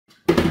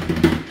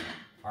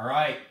All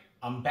right,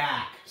 I'm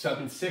back. So I've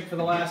been sick for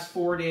the last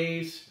 4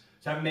 days,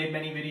 so I haven't made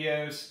many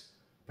videos.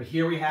 But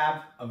here we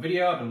have a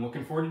video I've been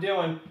looking forward to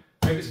doing.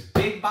 We have this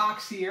big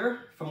box here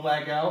from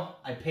Lego.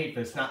 I paid for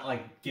this, not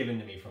like given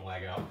to me from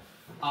Lego.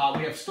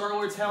 We have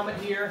Star-Lord's helmet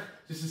here.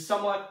 This is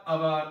somewhat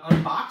of an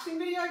unboxing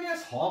video, I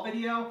guess, haul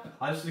video.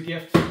 This is a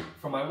gift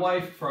from my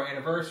wife for our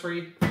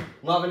anniversary.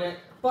 Loving it.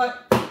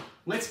 But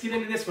let's get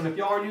into this one. If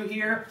y'all are new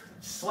here,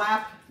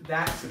 slap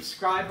that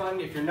subscribe button.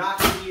 If you're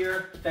not new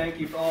here, thank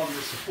you for all of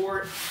your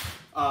support.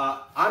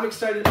 I'm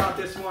excited about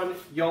this one.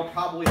 Y'all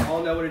probably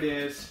all know what it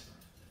is.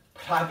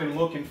 But I've been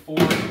looking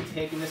forward to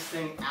taking this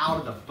thing out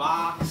of the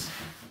box.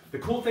 The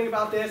cool thing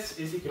about this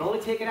is you can only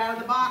take it out of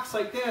the box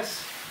like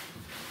this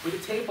with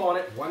the tape on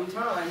it one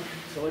time.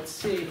 So let's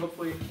see.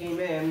 Hopefully it came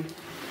in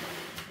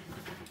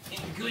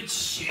good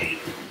shape.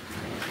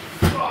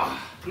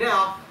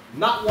 Now, I'm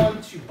not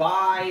one to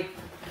buy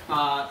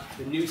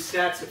the new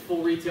sets at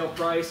full retail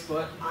price,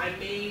 but I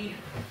made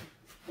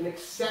an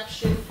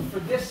exception for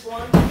this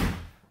one.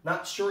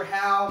 Not sure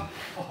how,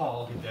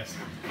 oh look at this.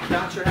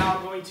 Not sure how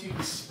I'm going to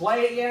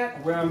display it yet,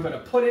 or where I'm going to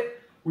put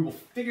it. We will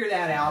figure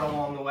that out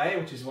along the way,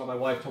 which is what my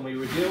wife told me we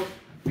would do.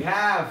 We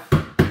have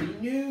the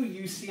new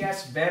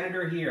UCS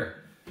Venator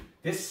here.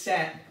 This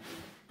set,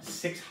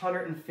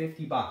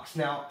 $650.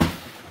 Now,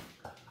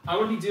 I'm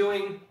going to be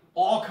doing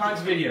all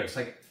kinds of videos.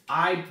 Like,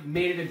 I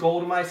made it a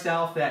goal to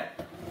myself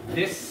that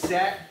this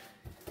set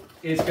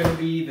is going to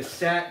be the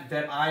set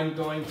that I'm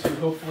going to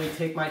hopefully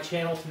take my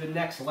channel to the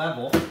next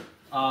level.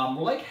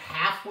 We're like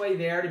halfway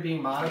there to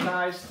being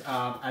monetized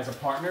as a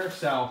partner,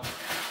 so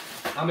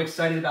I'm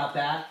excited about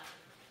that.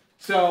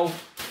 So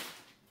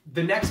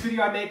the next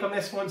video I make on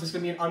this one is just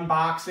going to be an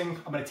unboxing.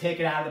 I'm going to take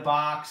it out of the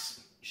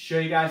box, show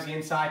you guys the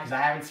inside because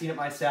I haven't seen it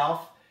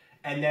myself,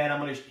 and then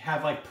I'm going to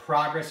have like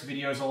progress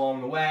videos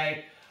along the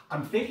way.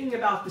 I'm thinking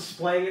about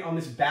displaying it on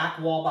this back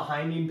wall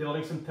behind me and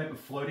building some type of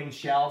floating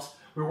shelves.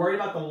 We're worried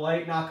about the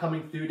light not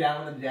coming through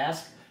down on the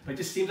desk, but it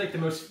just seems like the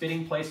most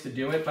fitting place to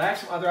do it. But I have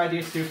some other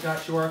ideas too, if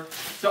not sure.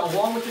 So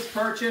along with this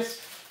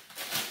purchase,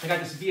 I got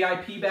this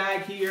VIP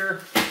bag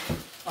here,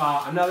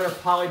 another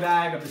poly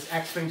bag of this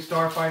X-Wing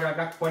Starfighter. I've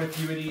got quite a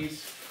few of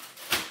these.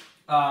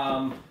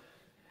 And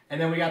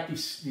then we got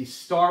these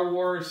Star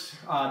Wars.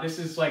 This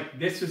was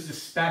the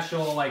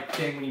special like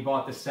thing when you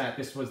bought the set.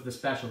 This was the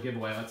special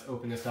giveaway. Let's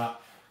open this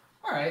up.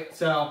 All right,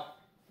 so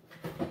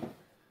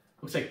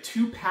looks like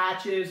 2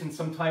 patches and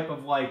some type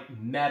of like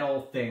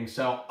metal thing.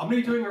 So I'm gonna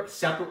be doing a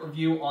separate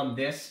review on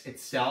this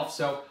itself.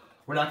 So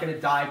we're not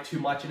gonna dive too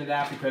much into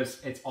that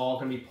because it's all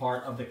gonna be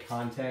part of the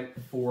content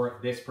for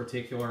this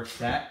particular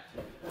set,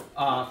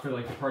 for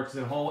like the purchase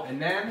in whole.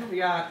 And then we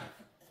got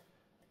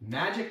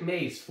Magic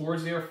Mace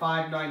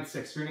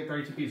 40596,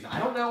 332 pieces. I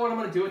don't know what I'm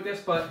gonna do with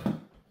this, but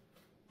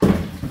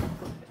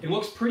it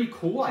looks pretty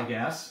cool, I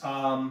guess.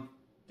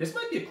 This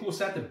might be a cool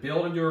set to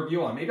build and do a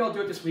review on. Maybe I'll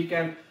do it this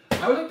weekend.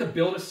 I would like to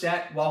build a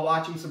set while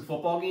watching some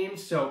football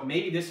games, so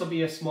maybe this will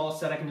be a small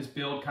set I can just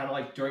build kind of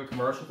like during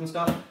commercials and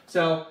stuff.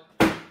 So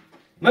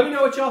let me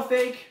know what y'all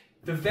think.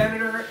 The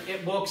Venator,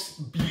 it looks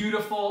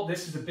beautiful.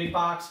 This is a big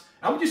box.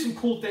 I'm gonna do some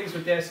cool things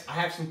with this. I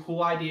have some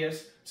cool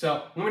ideas.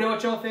 So let me know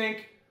what y'all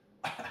think.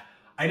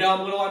 I know I'm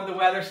a little under the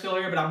weather still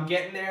here, but I'm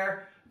getting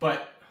there.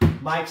 But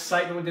my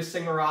excitement when this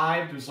thing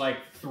arrived was like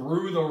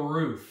through the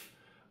roof.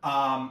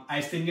 I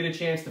just didn't get a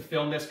chance to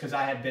film this because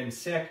I had been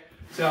sick.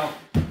 So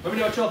let me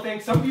know what y'all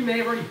think. Some of you may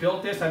have already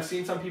built this. I've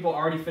seen some people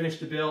already finish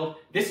the build.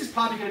 This is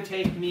probably going to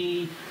take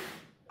me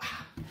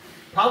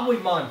probably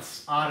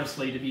months,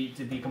 honestly, to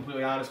be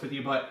completely honest with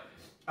you. But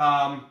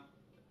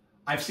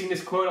I've seen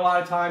this quote a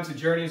lot of times, the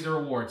journey is a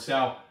reward.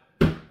 So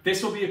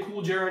this will be a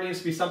cool journey. This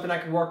will be something I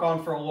can work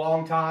on for a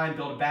long time,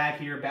 build a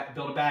bag here,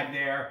 build a bag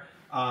there.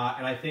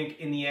 And I think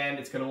in the end,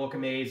 it's going to look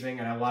amazing,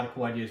 and I have a lot of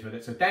cool ideas with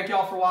it. So thank you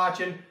all for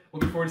watching.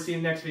 Looking forward to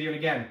seeing the next video. And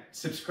again,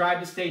 subscribe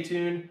to stay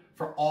tuned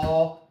for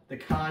all the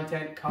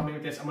content coming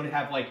with this. I'm going to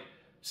have like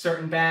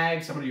certain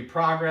bags. I'm going to do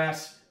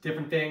progress,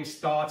 different things,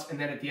 thoughts, and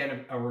then at the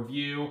end, a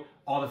review,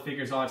 all the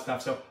figures, all that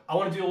stuff. So I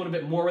want to do a little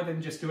bit more with it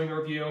than just doing a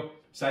review.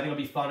 So I think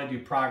it'll be fun to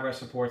do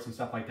progress reports and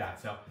stuff like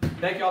that. So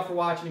thank you all for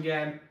watching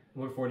again.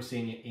 Look forward to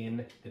seeing you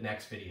in the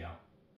next video.